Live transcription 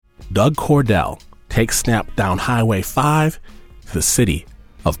Doug Cordell takes Snap down Highway 5 to the city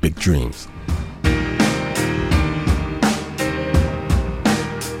of big dreams.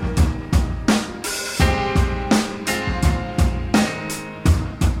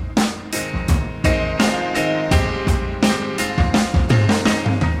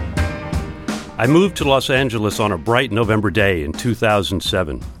 I moved to Los Angeles on a bright November day in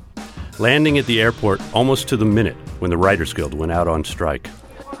 2007, landing at the airport almost to the minute when the Writers Guild went out on strike.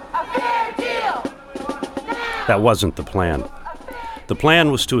 That wasn't the plan. The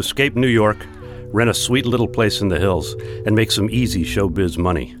plan was to escape New York, rent a sweet little place in the hills, and make some easy showbiz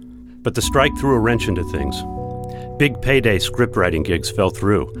money. But the strike threw a wrench into things. Big payday scriptwriting gigs fell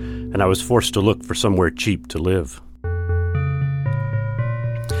through, and I was forced to look for somewhere cheap to live.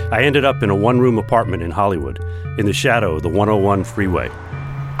 I ended up in a one-room apartment in Hollywood, in the shadow of the 101 freeway.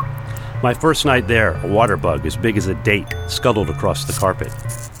 My first night there, a water bug as big as a date scuttled across the carpet.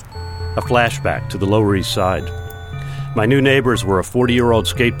 A flashback to the Lower East Side. My new neighbors were a 40-year-old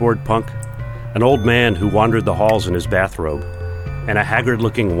skateboard punk, an old man who wandered the halls in his bathrobe, and a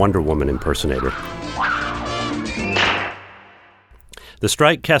haggard-looking Wonder Woman impersonator. The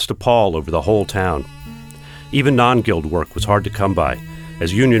strike cast a pall over the whole town. Even non-guild work was hard to come by,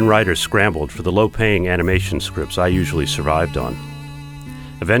 as union writers scrambled for the low-paying animation scripts I usually survived on.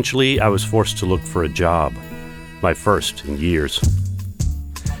 Eventually, I was forced to look for a job, my first in years.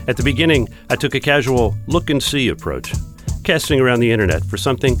 At the beginning, I took a casual look-and-see approach, casting around the internet for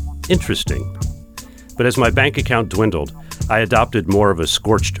something interesting. But as my bank account dwindled, I adopted more of a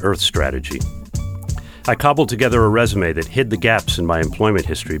scorched earth strategy. I cobbled together a resume that hid the gaps in my employment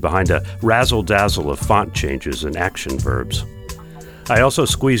history behind a razzle-dazzle of font changes and action verbs. I also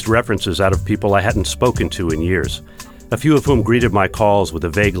squeezed references out of people I hadn't spoken to in years, a few of whom greeted my calls with a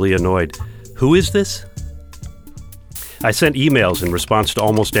vaguely annoyed, "Who is this?" I sent emails in response to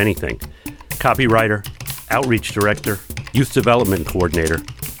almost anything: copywriter, outreach director, youth development coordinator,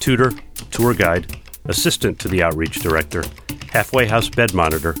 tutor, tour guide, assistant to the outreach director, halfway house bed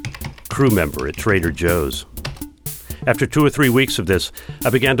monitor, crew member at Trader Joe's. After 2 or 3 weeks of this, I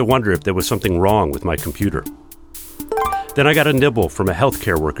began to wonder if there was something wrong with my computer. Then I got a nibble from a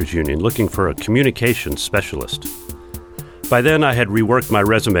healthcare workers union looking for a communications specialist. By then, I had reworked my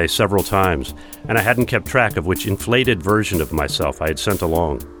resume several times, and I hadn't kept track of which inflated version of myself I had sent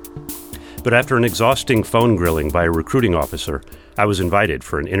along. But after an exhausting phone grilling by a recruiting officer, I was invited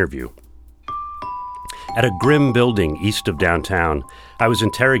for an interview. At a grim building east of downtown, I was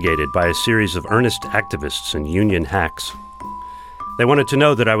interrogated by a series of earnest activists and union hacks. They wanted to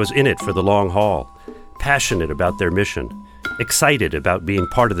know that I was in it for the long haul, passionate about their mission, excited about being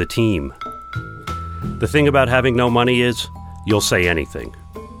part of the team. The thing about having no money is, you'll say anything.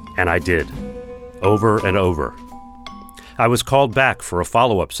 And I did. Over and over. I was called back for a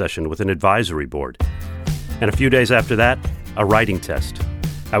follow-up session with an advisory board. And a few days after that, a writing test.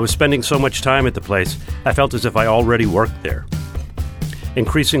 I was spending so much time at the place, I felt as if I already worked there.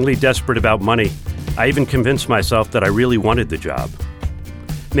 Increasingly desperate about money, I even convinced myself that I really wanted the job.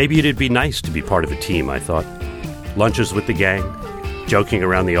 Maybe it'd be nice to be part of a team, I thought. Lunches with the gang, joking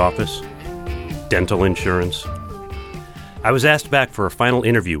around the office, dental insurance. I was asked back for a final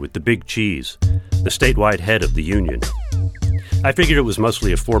interview with the Big Cheese, the statewide head of the union. I figured it was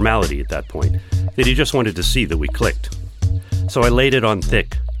mostly a formality at that point, that he just wanted to see that we clicked. So I laid it on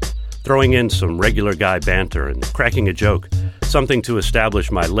thick, throwing in some regular guy banter and cracking a joke, something to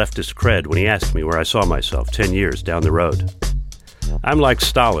establish my leftist cred when he asked me where I saw myself 10 years down the road. "I'm like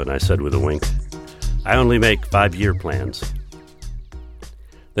Stalin," I said with a wink. "I only make 5-year plans."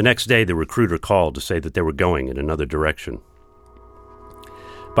 The next day, the recruiter called to say that they were going in another direction.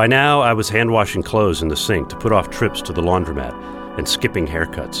 By now, I was hand-washing clothes in the sink to put off trips to the laundromat and skipping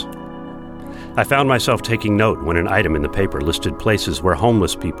haircuts. I found myself taking note when an item in the paper listed places where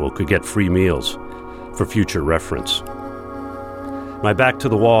homeless people could get free meals, for future reference. My back to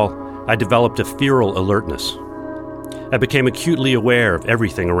the wall, I developed a feral alertness. I became acutely aware of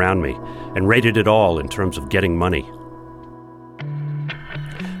everything around me and rated it all in terms of getting money.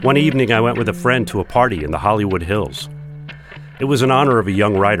 One evening, I went with a friend to a party in the Hollywood Hills. It was in honor of a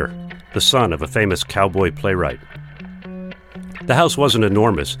young writer, the son of a famous cowboy playwright. The house wasn't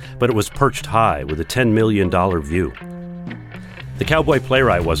enormous, but it was perched high with a $10 million view. The cowboy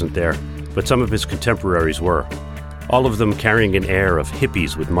playwright wasn't there, but some of his contemporaries were, all of them carrying an air of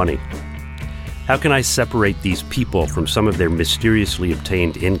hippies with money. How can I separate these people from some of their mysteriously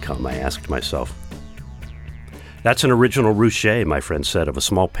obtained income, I asked myself. "That's an original ruche," my friend said, of a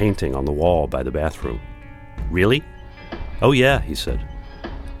small painting on the wall by the bathroom. "Really?" "Oh yeah," he said.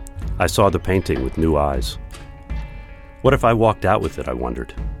 I saw the painting with new eyes. What if I walked out with it, I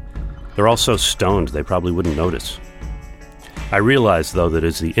wondered? They're all so stoned they probably wouldn't notice. I realized, though, that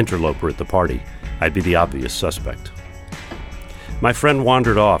as the interloper at the party, I'd be the obvious suspect. My friend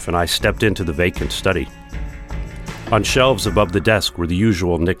wandered off, and I stepped into the vacant study. On shelves above the desk were the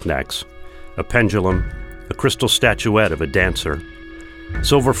usual knickknacks: a pendulum, a crystal statuette of a dancer,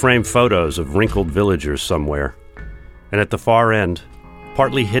 silver-framed photos of wrinkled villagers somewhere, and at the far end,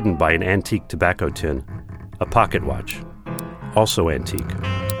 partly hidden by an antique tobacco tin, a pocket watch, also antique,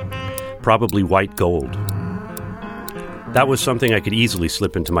 probably white gold. That was something I could easily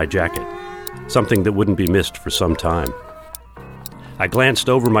slip into my jacket, something that wouldn't be missed for some time. I glanced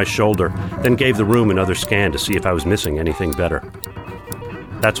over my shoulder, then gave the room another scan to see if I was missing anything better.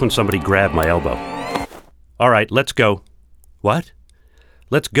 That's when somebody grabbed my elbow. "All right, let's go." "What?"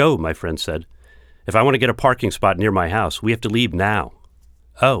 "Let's go," my friend said. "If I want to get a parking spot near my house, we have to leave now."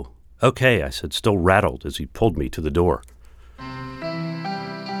 "Oh, okay," I said, still rattled as he pulled me to the door.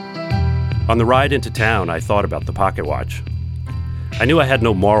 On the ride into town, I thought about the pocket watch. I knew I had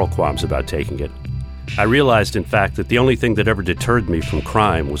no moral qualms about taking it. I realized, in fact, that the only thing that ever deterred me from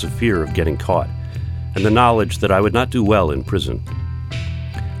crime was a fear of getting caught, and the knowledge that I would not do well in prison.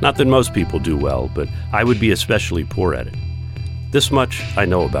 Not that most people do well, but I would be especially poor at it. This much I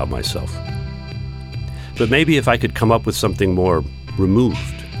know about myself. But maybe if I could come up with something more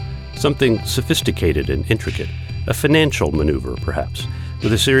removed, something sophisticated and intricate, a financial maneuver, perhaps,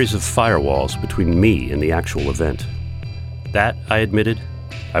 with a series of firewalls between me and the actual event. That, I admitted,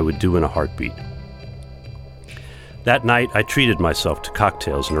 I would do in a heartbeat. That night, I treated myself to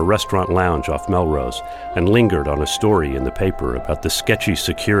cocktails in a restaurant lounge off Melrose and lingered on a story in the paper about the sketchy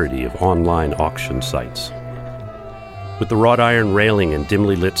security of online auction sites. With the wrought iron railing and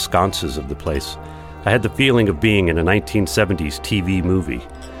dimly lit sconces of the place, I had the feeling of being in a 1970s TV movie,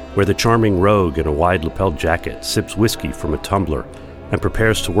 where the charming rogue in a wide-lapelled jacket sips whiskey from a tumbler and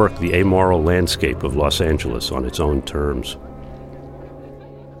prepares to work the amoral landscape of Los Angeles on its own terms.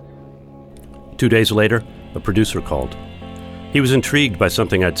 2 days later, a producer called. He was intrigued by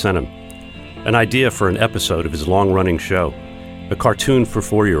something I'd sent him, an idea for an episode of his long-running show, a cartoon for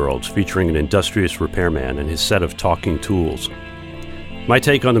 4-year-olds featuring an industrious repairman and his set of talking tools. My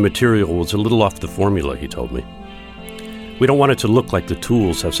take on the material was a little off the formula, he told me. We don't want it to look like the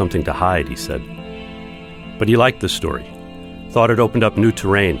tools have something to hide, he said. But he liked the story, thought it opened up new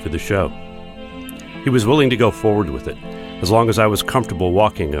terrain for the show. He was willing to go forward with it, as long as I was comfortable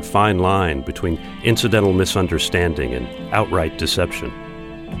walking a fine line between incidental misunderstanding and outright deception.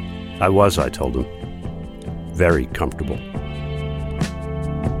 I was, I told him, very comfortable.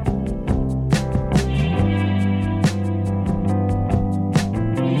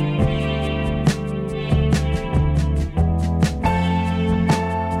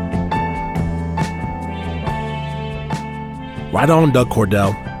 Right on, Doug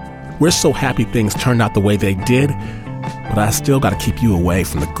Cordell. We're so happy things turned out the way they did, but I still got to keep you away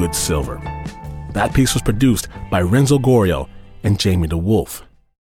from the good silver. That piece was produced by Renzo Gorio and Jamie DeWolf.